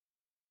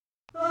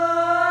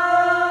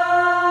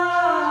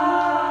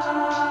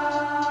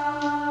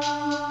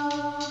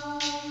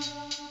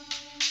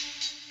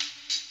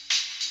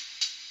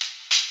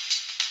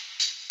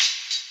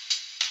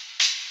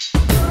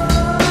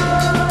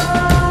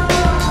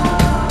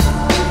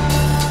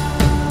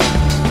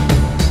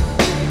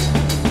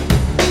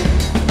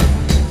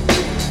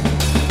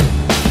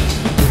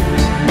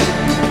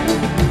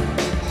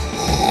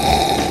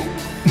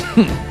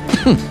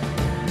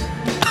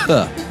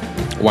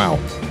Wow.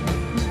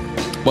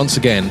 Once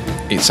again,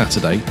 it's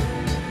Saturday,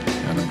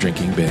 and I'm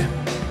drinking beer.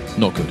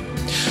 Not good.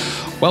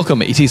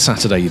 Welcome. It is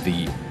Saturday,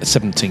 the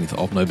 17th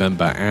of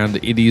November, and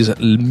it is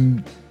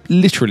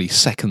literally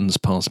seconds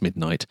past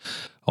midnight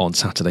on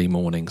Saturday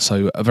morning.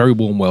 So a very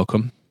warm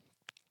welcome,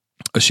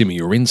 assuming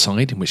you're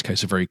inside, in which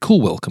case a very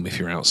cool welcome if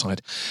you're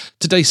outside.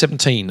 Today,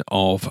 17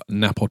 of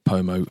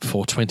NaPodPoMo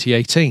for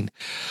 2018.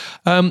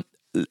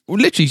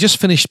 Literally just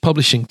finished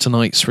publishing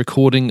tonight's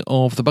recording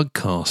of the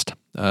Bugcast.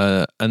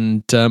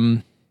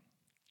 And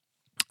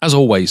as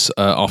always,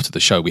 after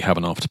the show, we have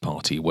an after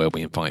party where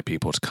we invite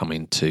people to come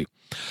into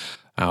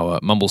our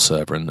Mumble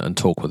server and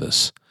talk with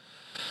us.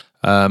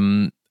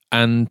 And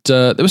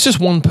there was just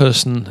one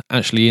person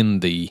actually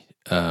in the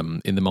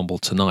Mumble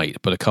tonight,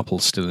 but a couple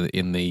still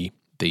in the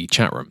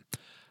chat room.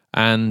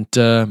 And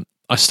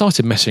I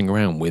started messing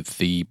around with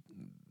the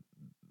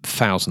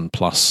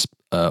 1,000+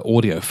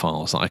 audio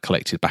files that I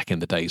collected back in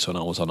the days when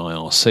I was on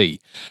IRC,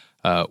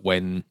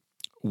 when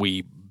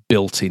we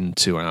built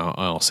into our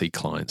IRC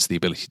clients the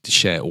ability to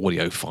share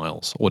audio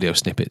files, audio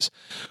snippets,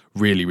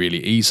 really,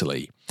 really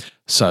easily.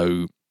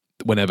 So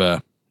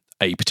whenever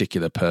a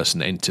particular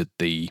person entered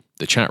the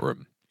chat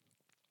room,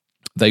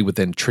 they would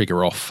then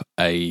trigger off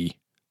a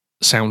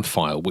sound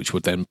file which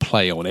would then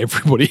play on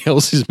everybody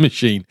else's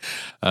machine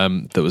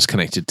that was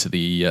connected to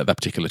that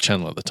particular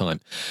channel at the time.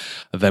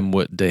 Them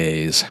were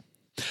days.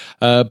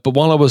 But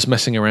while I was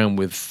messing around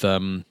with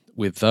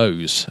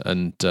those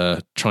and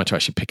trying to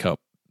actually pick up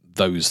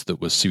those that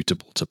were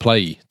suitable to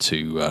play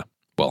to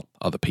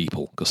other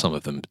people, because some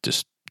of them are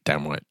just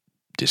downright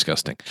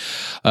disgusting,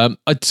 I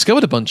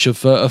discovered a bunch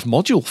of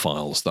module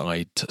files that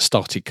I'd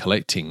started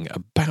collecting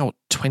about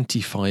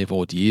 25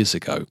 odd years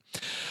ago.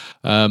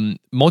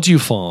 Module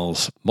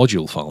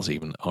files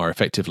even are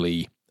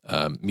effectively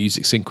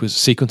music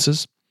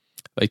sequences.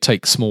 They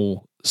take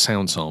small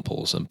sound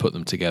samples and put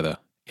them together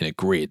in a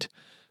grid,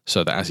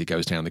 so that as it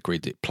goes down the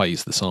grid, it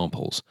plays the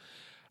samples.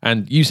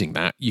 And using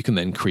that, you can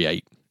then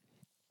create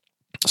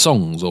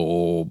songs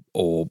or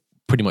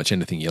pretty much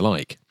anything you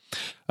like.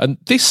 And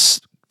this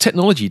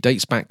technology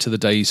dates back to the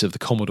days of the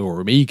Commodore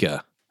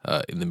Amiga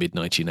in the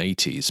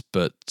mid-1980s,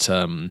 but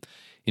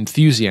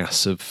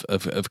enthusiasts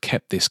have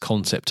kept this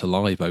concept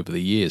alive over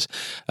the years.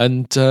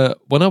 And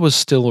when I was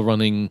still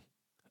running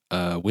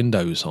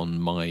Windows on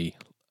my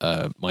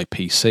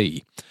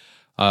PC,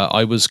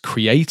 I was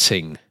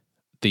creating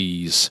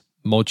these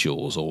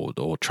modules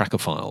or tracker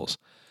files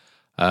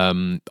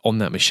on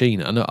that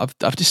machine, and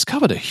I've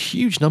discovered a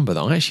huge number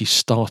that I actually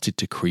started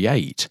to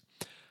create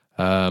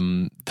that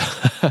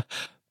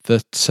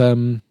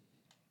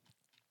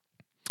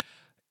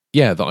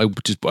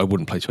I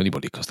wouldn't play to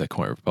anybody because they're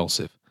quite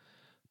repulsive.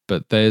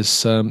 But there's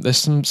some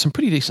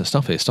pretty decent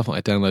stuff here, stuff that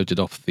I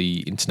downloaded off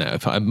the internet. In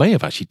fact, I may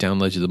have actually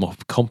downloaded them off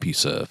of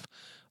CompuServe.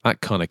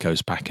 That kind of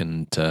goes back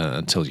and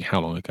tells you how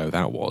long ago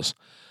that was.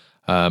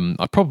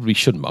 I probably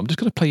shouldn't, but I'm just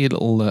going to play you a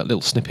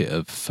little snippet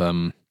of.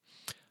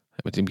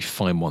 Let me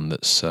find one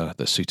that's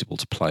suitable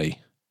to play.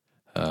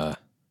 I'm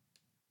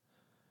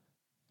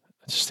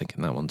just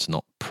thinking that one's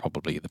not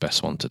probably the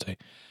best one to do.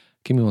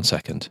 Give me 1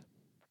 second.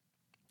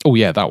 Oh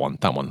yeah, that one,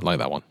 like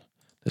that one.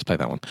 Let's play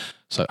that one.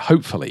 So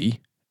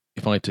hopefully,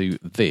 if I do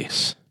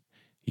this,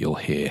 you'll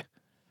hear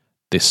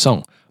this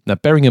song. Now,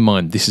 bearing in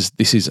mind, this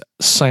is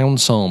sound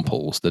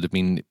samples that have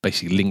been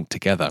basically linked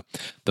together.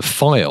 The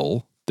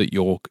file that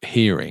you're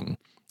hearing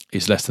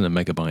is less than a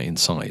megabyte in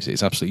size.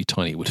 It's absolutely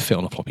tiny. It would fit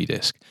on a floppy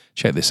disk.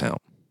 Check this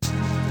out.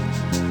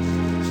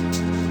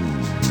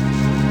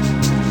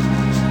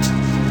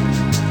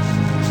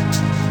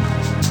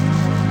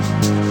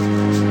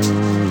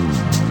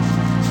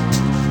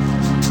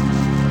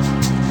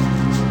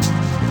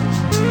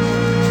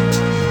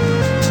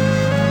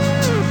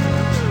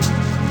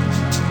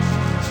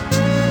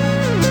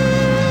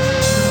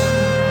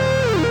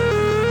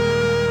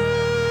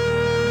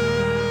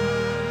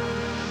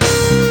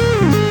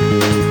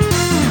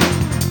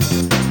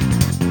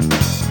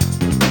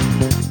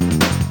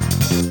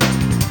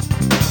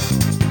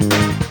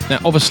 Now,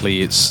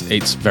 obviously,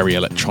 it's very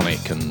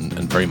electronic and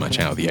very much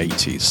out of the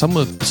 80s. Some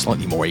are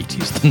slightly more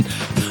 80s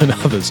than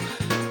others.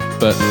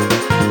 But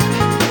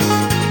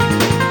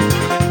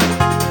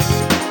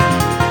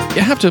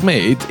you have to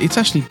admit, it's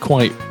actually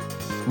quite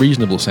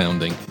reasonable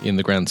sounding in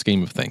the grand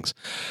scheme of things.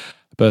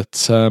 But,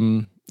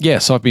 so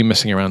I've been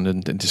messing around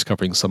and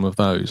discovering some of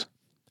those.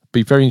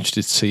 Be very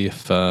interested to see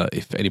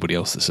if anybody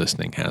else that's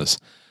listening has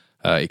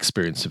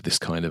experience of this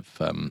kind of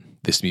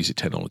this music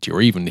technology,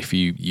 or even if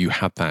you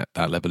had that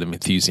level of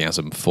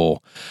enthusiasm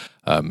for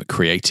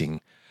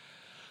creating,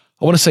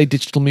 I want to say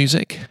digital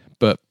music,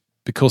 but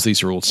because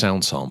these are all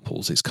sound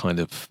samples, it's kind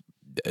of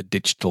a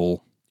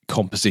digital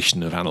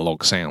composition of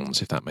analog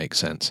sounds, if that makes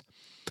sense.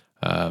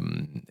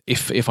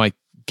 If I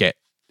get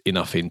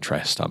enough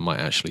interest, I might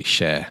actually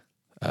share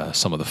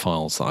some of the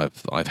files that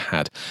I've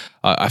had.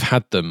 I've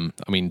had them.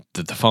 I mean,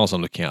 the files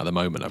I'm looking at the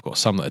moment, I've got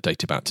some that are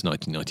dated back to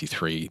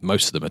 1993.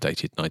 Most of them are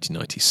dated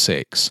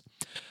 1996.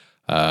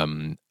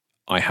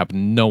 I have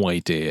no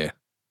idea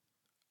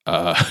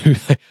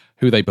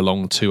who they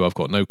belong to. I've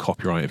got no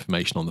copyright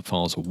information on the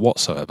files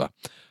whatsoever.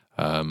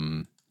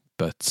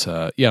 But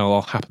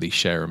I'll happily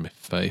share them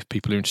if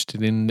people are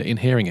interested in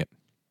hearing it.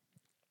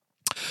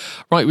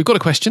 Right, we've got a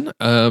question.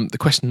 The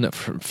question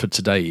for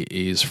today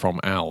is from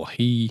Al.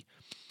 He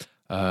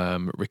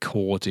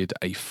recorded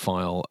a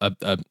file,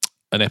 an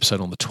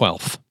episode on the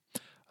 12th,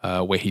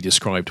 where he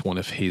described one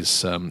of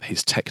his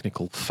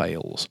technical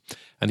fails.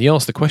 And he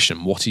asked the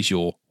question, what is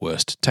your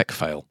worst tech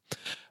fail?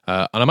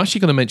 And I'm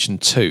actually going to mention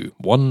two.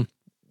 One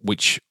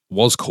which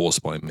was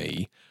caused by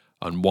me,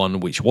 and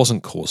one which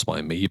wasn't caused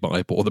by me, but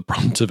I bore the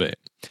brunt of it.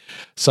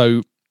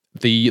 So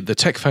the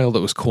tech fail that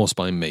was caused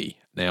by me.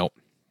 Now,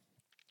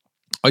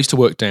 I used to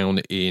work down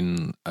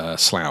in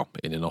Slough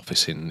in an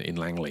office in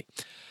Langley,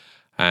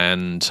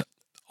 and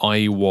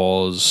I'm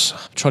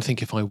trying to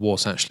think if I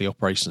was actually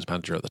operations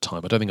manager at the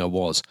time. I don't think I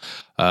was,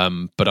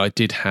 but I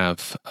did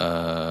have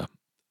a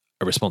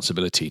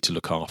responsibility to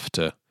look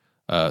after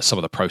some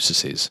of the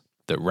processes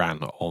that ran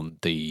on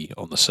the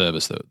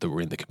servers that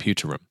were in the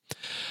computer room.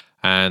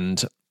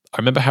 And I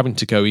remember having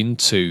to go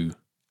into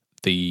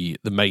the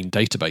main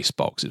database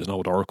box. It was an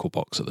old Oracle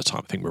box at the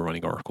time. I think we were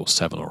running Oracle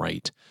 7 or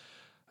 8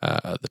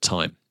 at the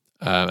time.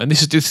 And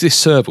this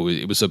server,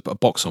 it was a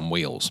box on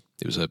wheels.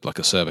 It was like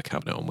a server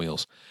cabinet on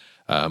wheels.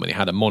 And it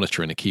had a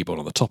monitor and a keyboard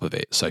on the top of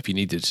it. So if you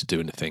needed to do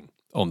anything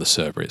on the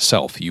server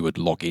itself, you would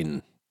log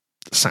in,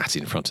 sat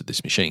in front of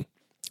this machine.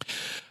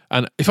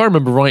 And if I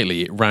remember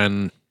rightly, it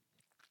ran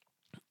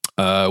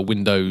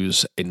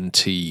Windows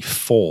NT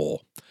 4,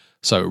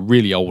 so a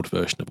really old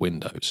version of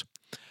Windows.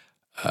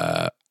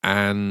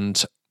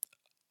 And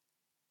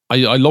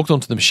I logged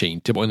onto the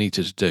machine, did what I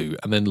needed to do,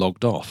 and then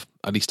logged off.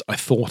 At least I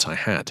thought I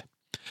had.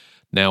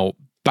 Now,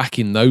 back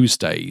in those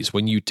days,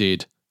 when you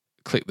did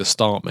click the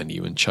start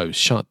menu and chose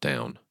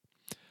shutdown,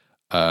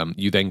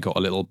 you then got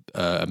a little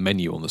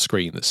menu on the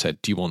screen that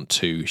said, do you want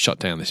to shut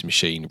down this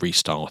machine,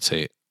 restart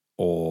it,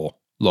 or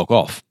log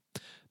off?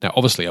 Now,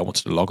 obviously, I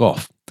wanted to log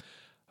off.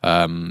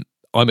 I'm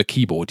a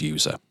keyboard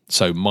user,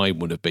 so mine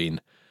would have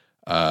been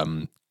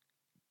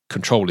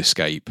Control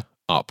Escape,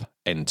 up,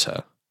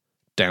 enter,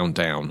 down,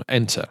 down,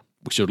 enter,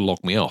 which would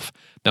log me off.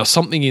 Now,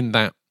 something in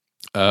that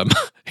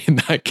in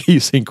that key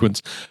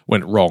sequence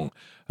went wrong,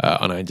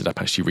 and I ended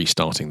up actually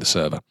restarting the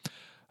server.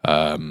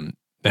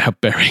 Now,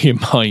 bearing in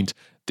mind,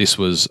 this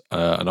was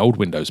an old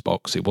Windows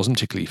box. It wasn't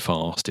particularly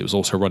fast. It was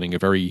also running a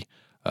very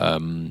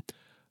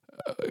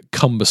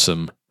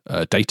cumbersome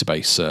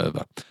database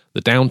server.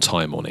 The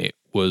downtime on it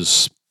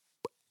was,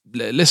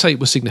 let's say, it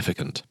was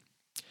significant,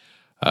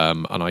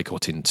 and I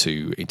got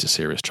into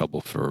serious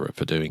trouble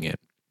for doing it.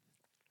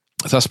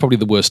 So that's probably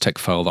the worst tech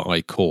fail that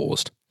I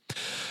caused.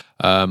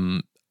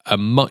 A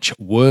much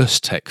worse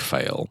tech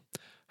fail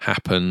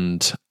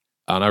happened,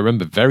 and I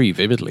remember very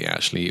vividly.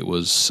 Actually, it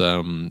was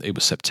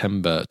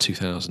September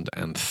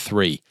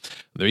 2003.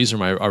 The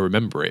reason I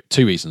remember it,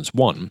 two reasons: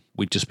 one,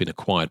 we'd just been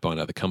acquired by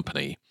another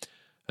company,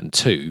 and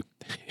two,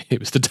 it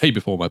was the day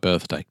before my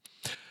birthday,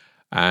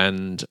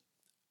 and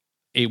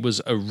it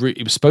was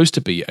supposed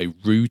to be a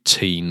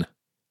routine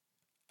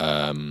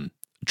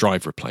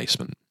drive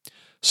replacement.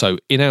 So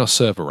in our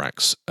server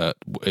racks at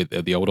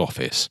the old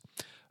office,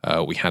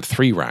 we had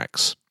 3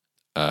 racks,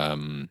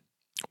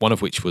 one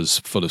of which was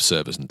full of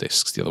servers and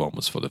disks. The other one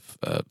was full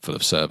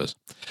of servers.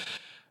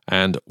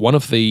 And one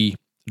of the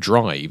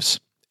drives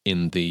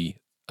in the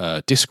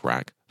disk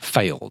rack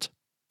failed.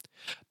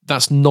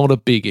 That's not a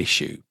big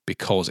issue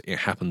because it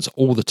happens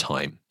all the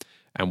time,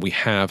 and we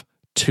have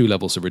 2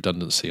 levels of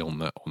redundancy on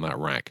that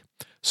rack.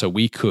 So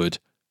we could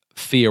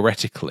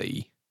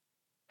theoretically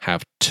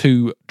have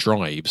 2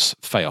 drives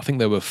fail. I think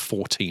there were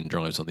 14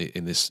 drives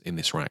in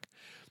this rack.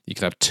 You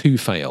could have 2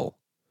 fail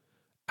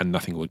and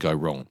nothing would go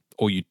wrong.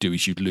 All you'd do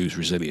is you'd lose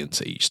resilience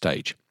at each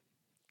stage.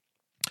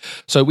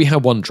 So we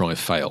had 1 drive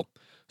fail.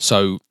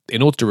 So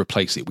in order to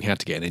replace it, we had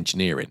to get an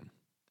engineer in.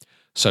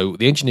 So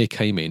the engineer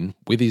came in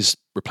with his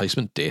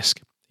replacement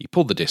disk. He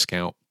pulled the disk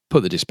out,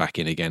 put the disk back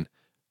in again,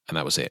 and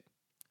that was it.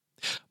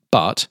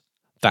 But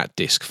that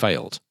disk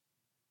failed.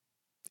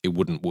 It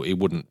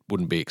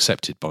wouldn't be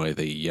accepted by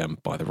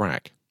the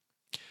rack.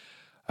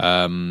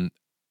 And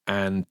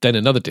then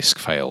another disk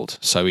failed,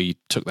 so he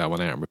took that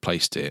one out and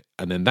replaced it,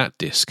 and then that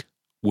disk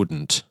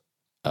wouldn't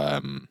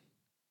come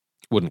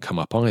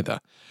up either.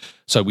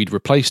 So we'd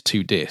replaced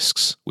 2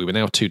 disks. We were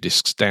now 2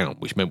 disks down,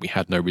 which meant we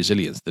had no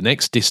resilience. The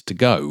next disk to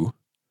go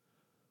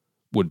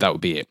would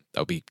be it.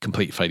 That would be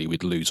complete failure.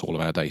 We'd lose all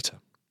of our data.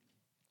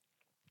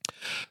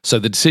 So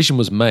the decision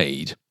was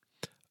made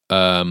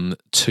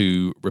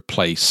to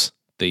replace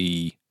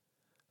the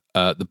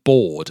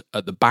board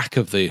at the back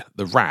of the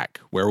rack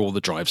where all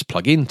the drives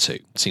plug into.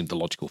 It seemed the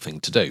logical thing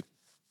to do.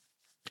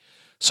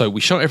 So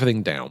we shut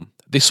everything down.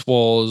 This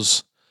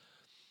was,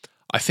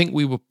 I think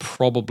we were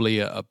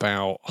probably at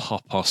about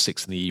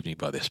 6:30 in the evening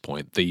by this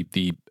point.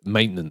 The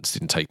maintenance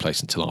didn't take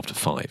place until after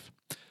 5.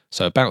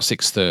 So about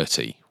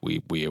 6:30,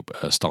 we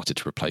started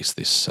to replace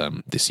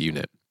this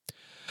unit.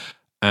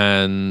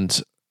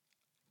 And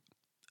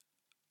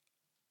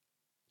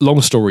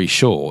long story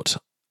short,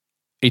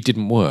 it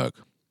didn't work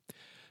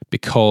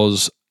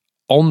because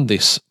on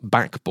this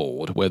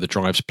backboard where the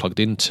drive's plugged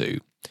into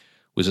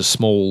was a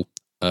small,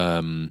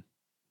 I'm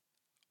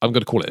going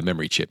to call it a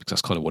memory chip because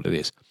that's kind of what it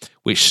is,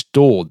 which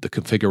stored the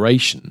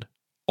configuration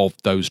of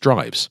those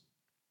drives.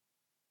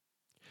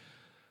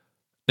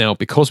 Now,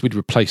 because we'd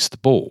replaced the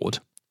board,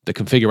 the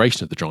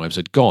configuration of the drives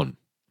had gone,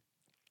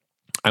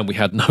 and we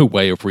had no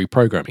way of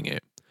reprogramming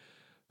it.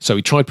 So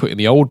we tried putting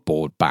the old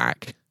board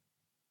back,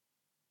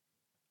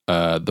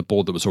 the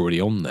board that was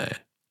already on there,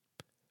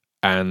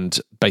 and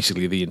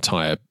basically the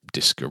entire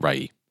disk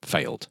array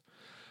failed.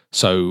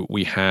 So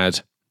we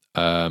had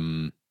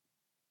 14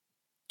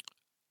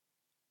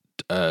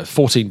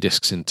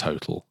 disks in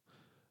total,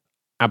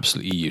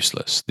 absolutely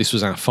useless. This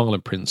was our file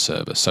and print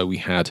server, so we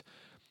had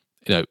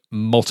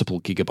multiple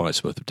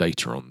gigabytes worth of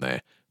data on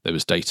there. There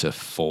was data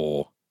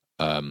for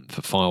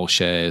file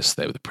shares.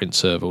 There were the print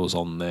server was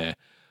on there.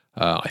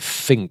 I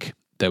think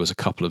there was a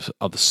couple of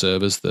other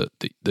servers that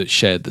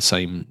shared the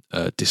same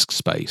disk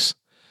space.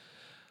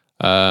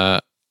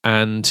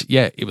 And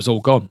yeah, it was all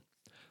gone.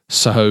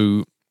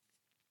 So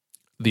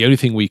the only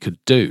thing we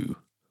could do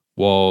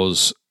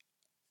was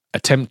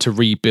attempt to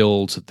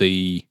rebuild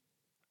the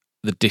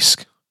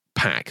disk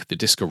pack, the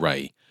disk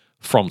array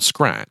from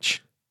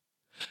scratch,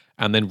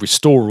 and then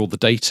restore all the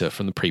data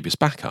from the previous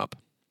backup.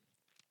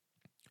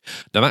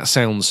 Now that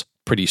sounds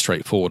pretty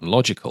straightforward and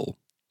logical,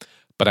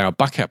 but our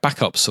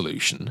backup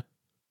solution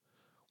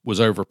was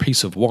over a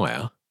piece of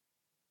wire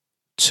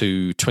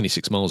to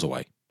 26 miles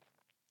away.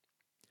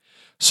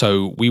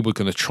 So we were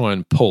going to try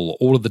and pull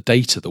all of the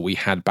data that we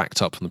had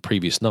backed up from the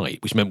previous night,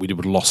 which meant we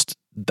would have lost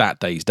that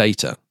day's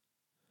data,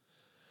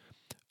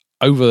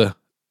 over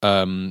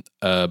a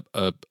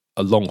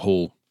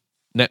long-haul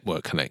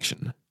network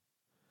connection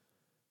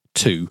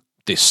to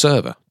this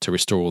server to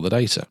restore all the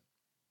data.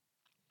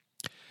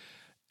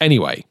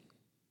 Anyway,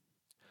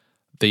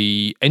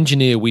 the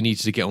engineer we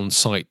needed to get on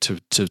site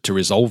to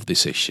resolve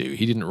this issue,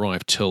 he didn't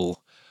arrive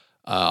till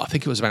I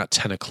think it was about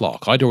 10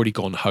 o'clock. I'd already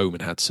gone home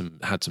and had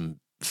some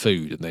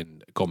food and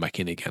then gone back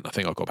in again. I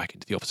think I got back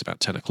into the office about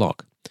 10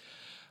 o'clock.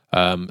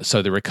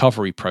 So the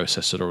recovery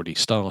process had already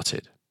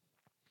started.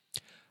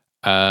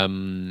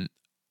 And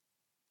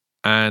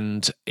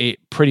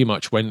it pretty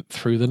much went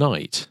through the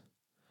night.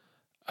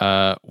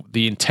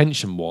 The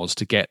intention was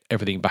to get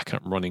everything back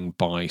up and running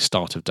by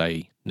start of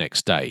day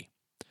next day,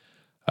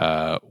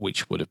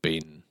 which would have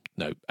been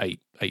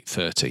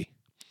 8:30.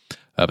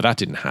 But that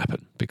didn't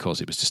happen because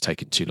it was just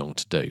taking too long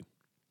to do.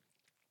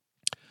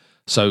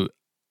 So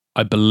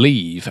I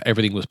believe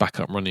everything was back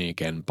up and running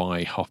again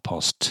by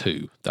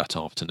 2:30 that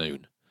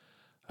afternoon,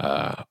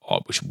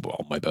 which was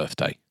on my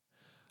birthday.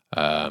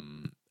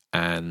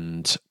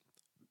 And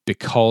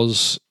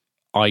because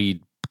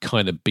I'd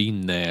kind of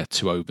been there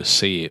to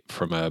oversee it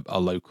from a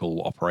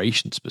local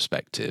operations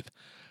perspective,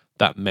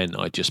 that meant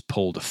I just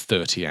pulled a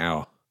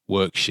 30-hour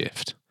work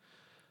shift,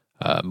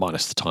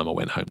 minus the time I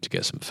went home to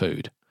get some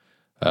food.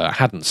 I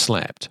hadn't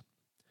slept.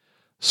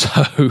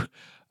 So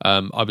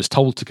I was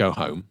told to go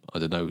home. I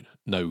don't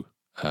know,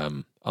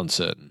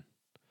 uncertainty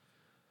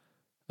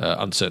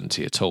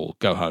at all.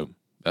 Go home.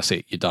 That's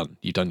it. You're done.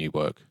 You've done your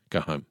work.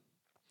 Go home.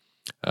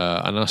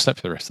 And I slept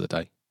for the rest of the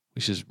day,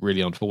 which is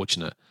really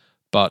unfortunate.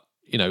 But,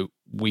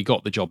 we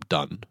got the job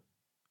done.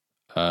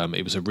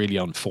 It was a really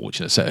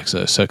unfortunate set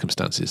of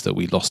circumstances that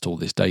we lost all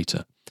this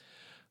data.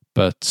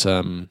 But,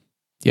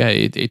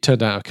 it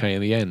turned out okay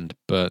in the end.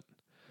 But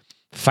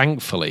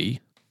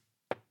thankfully,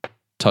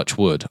 touch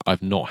wood,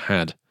 I've not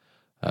had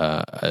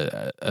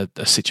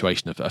a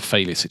situation of a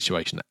failure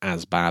situation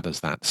as bad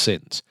as that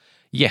since.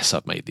 Yes,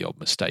 I've made the odd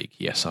mistake.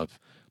 Yes, I've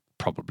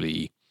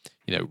probably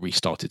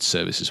restarted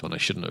services when I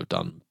shouldn't have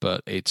done,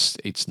 but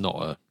it's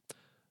not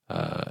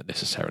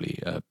necessarily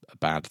a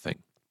bad thing.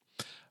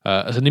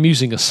 As an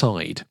amusing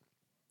aside,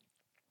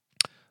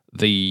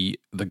 the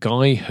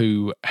guy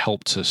who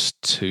helped us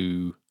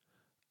to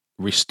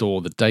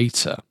restore the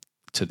data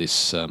to this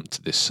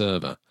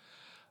server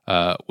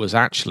was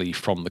actually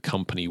from the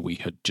company we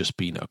had just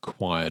been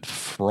acquired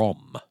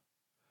from.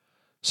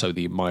 So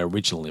my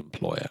original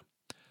employer,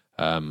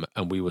 and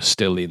we were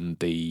still in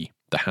the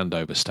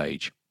handover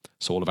stage.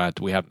 So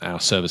our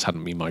servers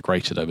hadn't been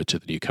migrated over to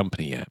the new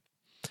company yet.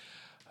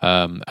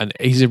 And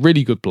he's a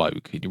really good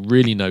bloke. He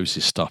really knows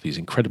his stuff. He's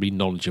incredibly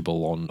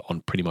knowledgeable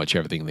on pretty much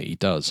everything that he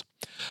does.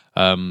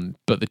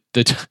 But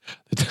the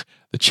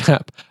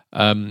chap,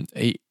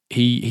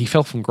 he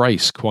fell from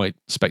grace quite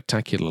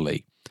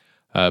spectacularly.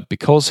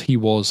 Because he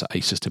was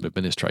a system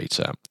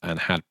administrator and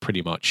had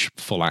pretty much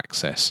full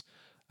access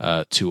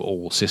to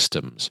all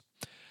systems,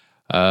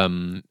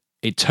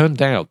 it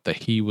turned out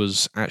that he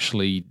was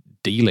actually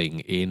dealing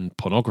in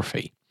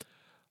pornography.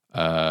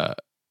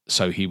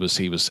 So he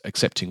was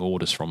accepting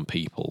orders from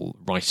people,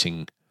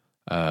 writing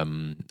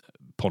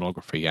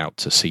pornography out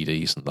to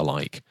CDs and the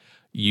like,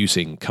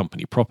 using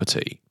company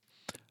property,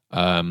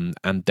 and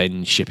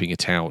then shipping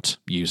it out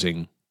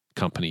using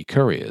company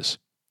couriers.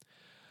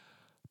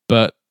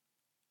 But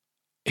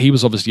he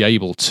was obviously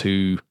able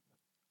to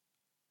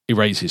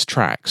erase his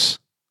tracks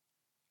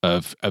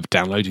of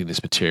downloading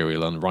this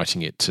material and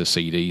writing it to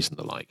CDs and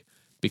the like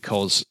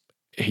because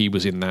he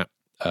was in that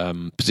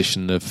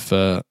position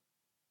of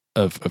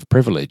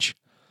privilege.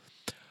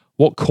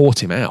 What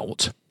caught him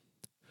out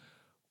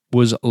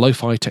was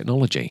lo-fi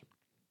technology.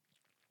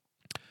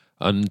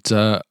 And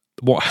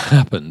what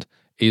happened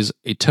is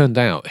it turned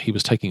out he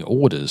was taking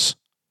orders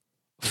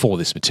for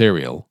this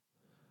material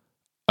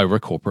over a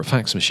corporate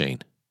fax machine.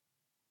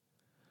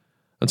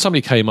 And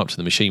somebody came up to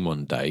the machine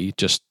one day,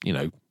 just,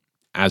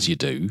 as you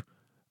do.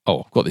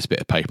 Oh, I've got this bit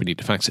of paper, I need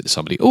to fax it to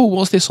somebody. Oh,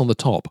 what's this on the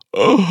top?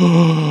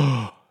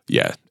 Oh,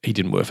 yeah, he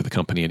didn't work for the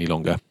company any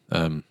longer.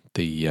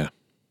 The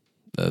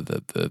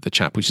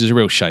chap, which is a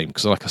real shame,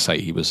 because like I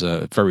say, he was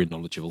very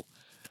knowledgeable.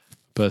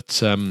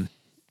 But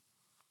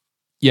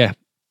yeah,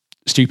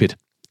 stupid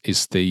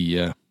is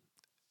the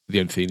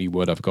only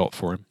word I've got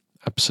for him.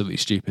 Absolutely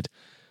stupid.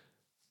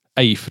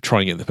 A, for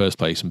trying it in the first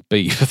place, and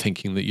B, for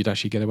thinking that you'd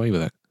actually get away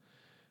with it.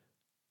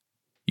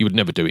 You would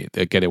never do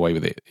it, get away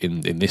with it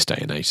in this day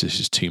and age. There's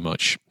just too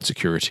much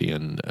security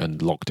and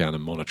lockdown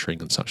and monitoring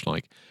and such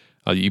like.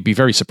 You'd be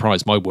very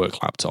surprised. My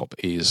work laptop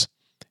is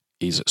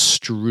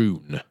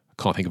strewn,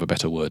 can't think of a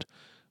better word,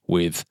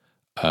 with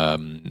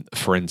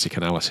forensic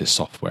analysis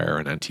software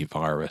and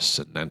antivirus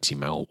and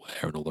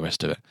anti-malware and all the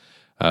rest of it,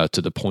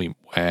 to the point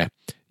where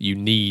you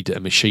need a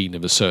machine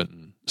of a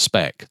certain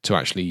spec to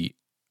actually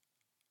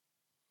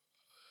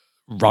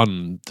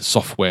run the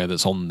software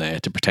that's on there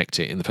to protect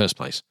it in the first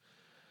place.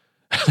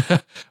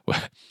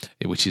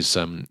 Which is,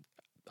 I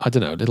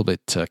don't know, a little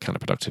bit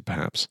counterproductive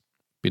perhaps.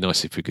 Be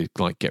nice if we could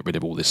get rid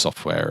of all this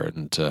software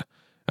and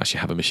actually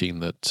have a machine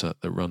that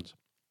runs.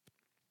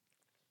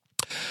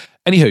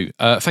 Anywho,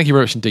 thank you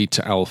very much indeed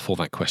to Al for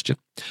that question.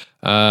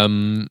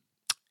 And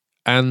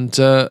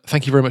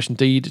thank you very much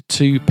indeed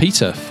to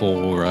Peter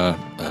for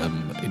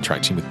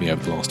interacting with me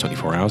over the last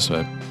 24 hours.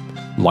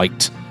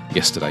 Liked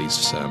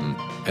yesterday's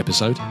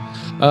episode.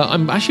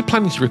 I'm actually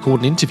planning to record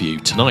an interview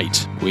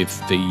tonight with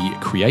the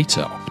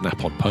creator of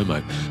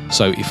NaPodPoMo.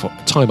 So if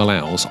time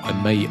allows, I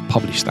may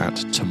publish that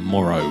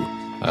tomorrow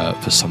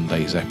for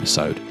Sunday's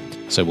episode.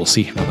 So we'll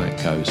see how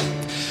that goes.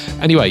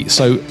 Anyway,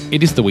 so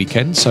it is the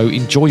weekend, so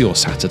enjoy your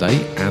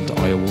Saturday, and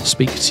I will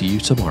speak to you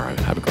tomorrow.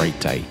 Have a great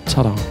day.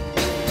 Ta-da.